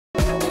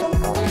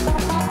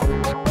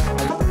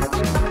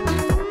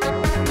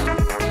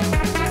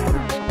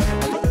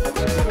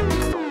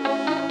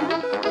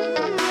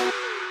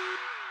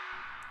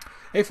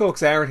Hey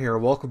folks, Aaron here.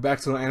 Welcome back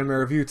to an anime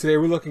review. Today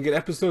we're looking at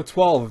episode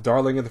 12 of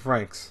Darling and the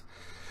FRANXX.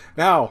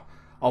 Now,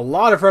 a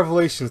lot of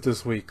revelations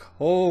this week.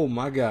 Oh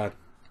my god.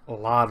 A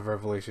lot of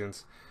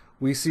revelations.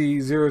 We see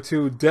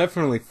 02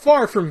 definitely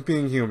far from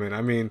being human.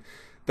 I mean,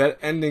 that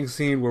ending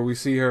scene where we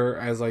see her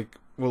as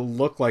will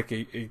look like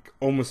a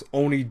almost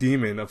Oni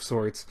demon of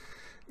sorts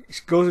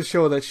goes to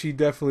show that she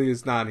definitely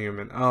is not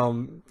human.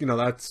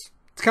 That's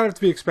kind of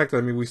to be expected.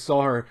 I mean, we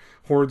saw her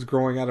hordes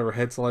growing out of her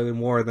head slightly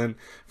more than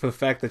for the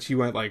fact that she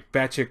went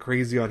batshit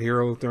crazy on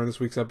Hero during this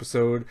week's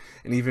episode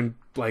and even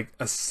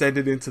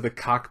ascended into the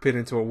cockpit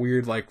into a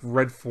weird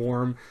red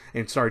form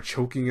and started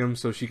choking him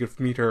so she could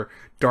meet her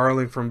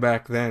darling from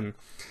back then.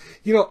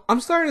 I'm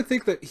starting to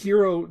think that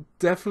Hero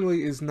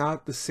definitely is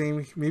not the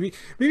same. Maybe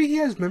he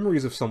has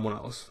memories of someone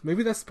else.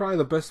 Maybe that's probably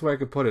the best way I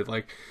could put it.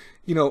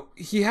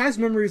 He has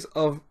memories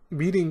of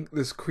meeting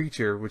this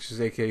creature, which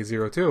is aka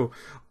 02,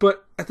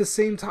 but at the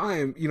same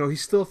time, he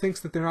still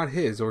thinks that they're not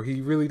his, or he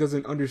really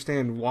doesn't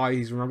understand why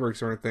he's remembering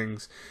certain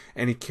things,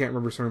 and he can't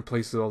remember certain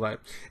places, all that.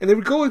 And they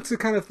would go into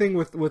kind of thing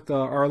with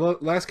our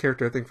last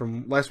character, I think,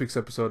 from last week's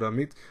episode,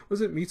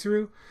 was it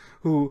Mitsuru?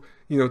 Who,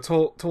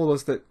 told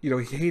us that, he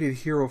hated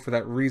Hero for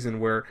that reason,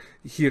 where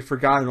he had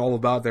forgotten all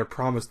about their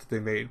promise that they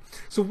made.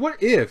 So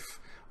what if,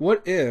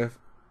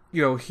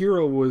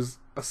 Hero was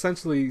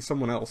essentially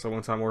someone else at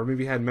one time, or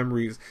maybe had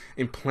memories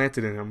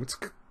implanted in him? It's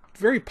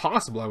very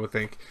possible, I would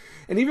think.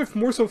 And even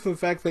more so for the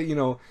fact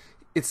that,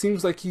 it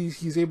seems like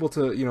he's able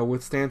to,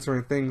 withstand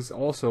certain things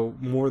also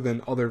more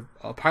than other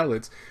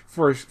pilots.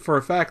 For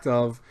a fact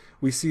of,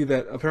 we see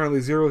that apparently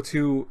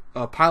 02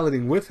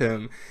 piloting with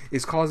him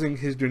is causing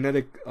his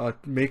genetic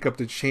makeup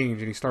to change,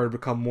 and he started to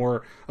become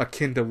more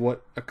akin to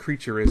what a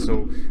creature is,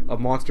 so a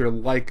monster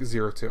like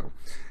 02.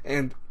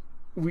 And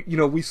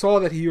we saw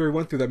that he already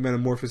went through that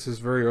metamorphosis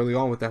very early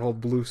on with that whole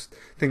blue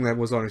thing that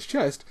was on his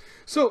chest.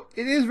 So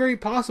it is very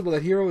possible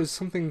that Hero is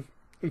something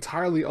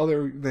entirely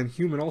other than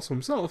human also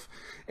himself,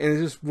 and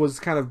it just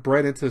was kind of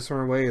bred into a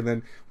certain way and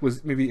then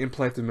was maybe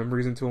implanted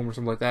memories into him or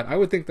something like that. I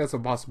would think that's a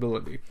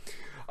possibility.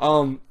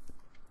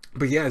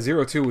 But yeah,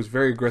 02 was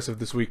very aggressive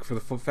this week for the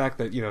fact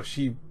that,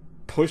 she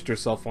pushed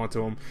herself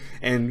onto him,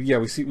 and yeah,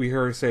 we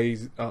heard her say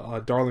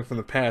darling from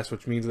the past,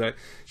 which means that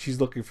she's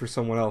looking for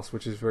someone else,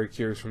 which is very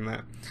curious from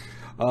that.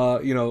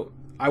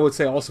 I would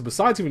say also,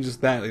 besides even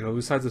just that,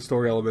 besides the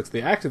story elements,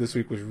 the action this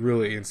week was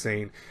really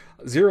insane.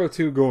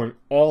 02 going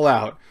all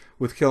out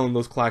with killing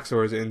those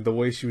Klaxors, and the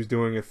way she was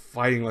doing it,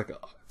 fighting like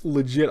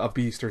legit a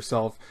beast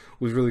herself,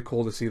 was really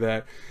cool to see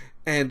that.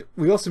 And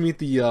we also meet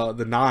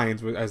the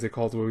Nines, as they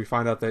called it, where we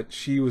find out that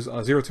she was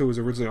 02 was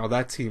originally on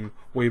that team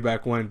way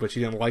back when, but she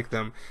didn't like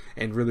them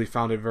and really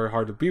found it very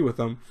hard to be with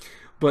them.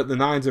 But the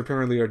Nines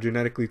apparently are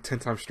genetically 10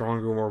 times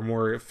stronger or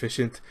more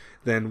efficient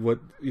than what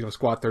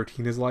Squad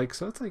 13 is like.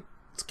 So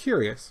it's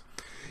curious.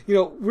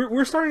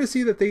 We're starting to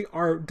see that they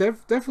are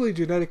definitely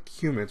genetic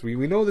humans. We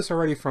know this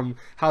already from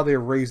how they're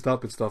raised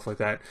up and stuff like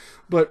that.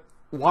 But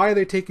why are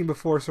they taken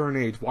before a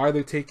certain age? Why are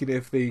they taken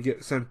if they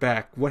get sent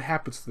back? What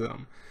happens to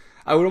them?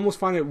 I would almost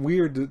find it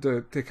weird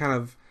to kind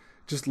of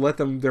just let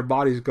their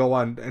bodies go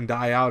on and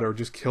die out, or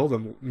just kill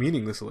them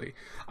meaninglessly.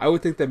 I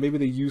would think that maybe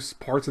they use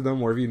parts of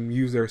them, or even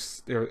use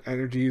their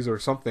energies or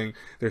something,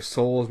 their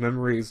souls,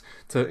 memories,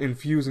 to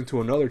infuse into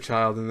another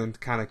child and then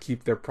kind of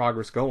keep their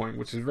progress going,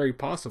 which is very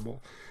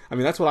possible. I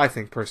mean, that's what I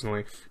think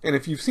personally. And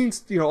if you've seen,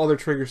 other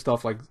trigger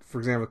stuff, like, for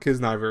example,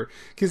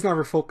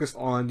 Kisniver focused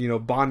on,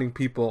 bonding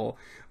people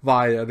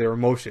via their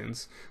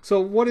emotions.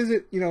 So what is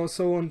it,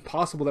 so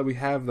impossible that we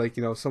have,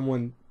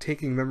 someone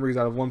taking memories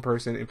out of one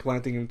person,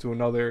 implanting them to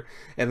another,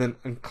 and then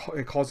and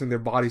causing their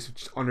bodies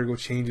to undergo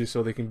changes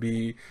so they can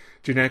be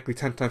genetically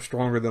 10 times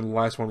stronger than the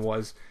last one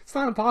was? It's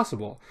not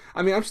impossible.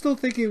 I mean, I'm still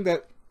thinking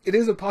that it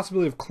is a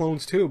possibility of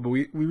clones too, but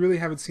we really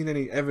haven't seen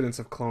any evidence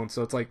of clones.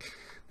 So it's like,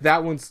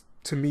 that one's,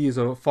 to me, is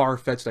a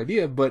far-fetched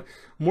idea, but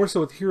more so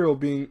with Hero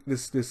being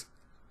this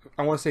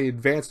I want to say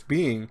advanced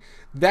being,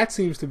 that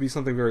seems to be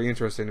something very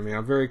interesting to me.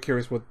 I'm very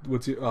curious what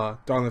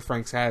Darling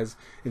FRANXX has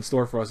in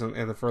store for us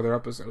in the further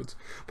episodes.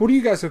 But what do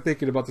you guys are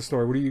thinking about the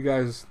story? What do you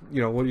guys,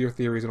 what are your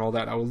theories and all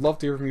that? I would love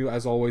to hear from you,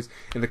 as always,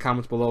 in the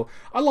comments below.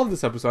 I love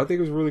this episode. I think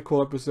it was a really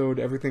cool episode.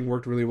 Everything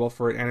worked really well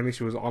for it.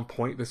 Animation was on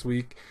point this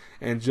week,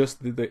 and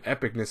just the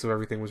epicness of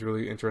everything was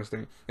really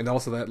interesting. And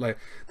also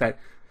that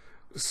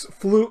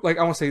slew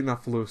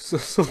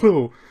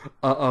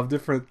of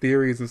different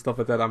theories and stuff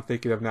like that I'm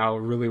thinking of now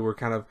really were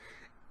kind of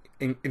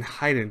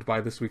heightened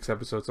by this week's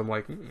episode. So I'm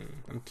like,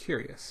 I'm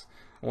curious.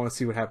 I want to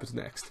see what happens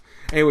next.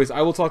 Anyways,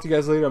 I will talk to you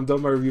guys later. I'm done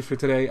with my reviews for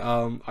today.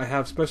 I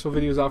have special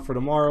videos out for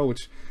tomorrow,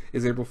 which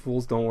is April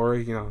Fool's. Don't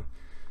worry.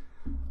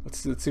 Let's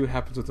see what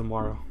happens with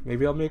tomorrow.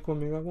 Maybe I'll make one.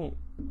 Maybe I won't.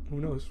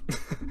 Who knows?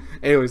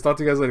 Anyways, talk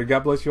to you guys later.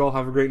 God bless you all.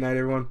 Have a great night,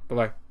 everyone. Bye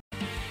bye.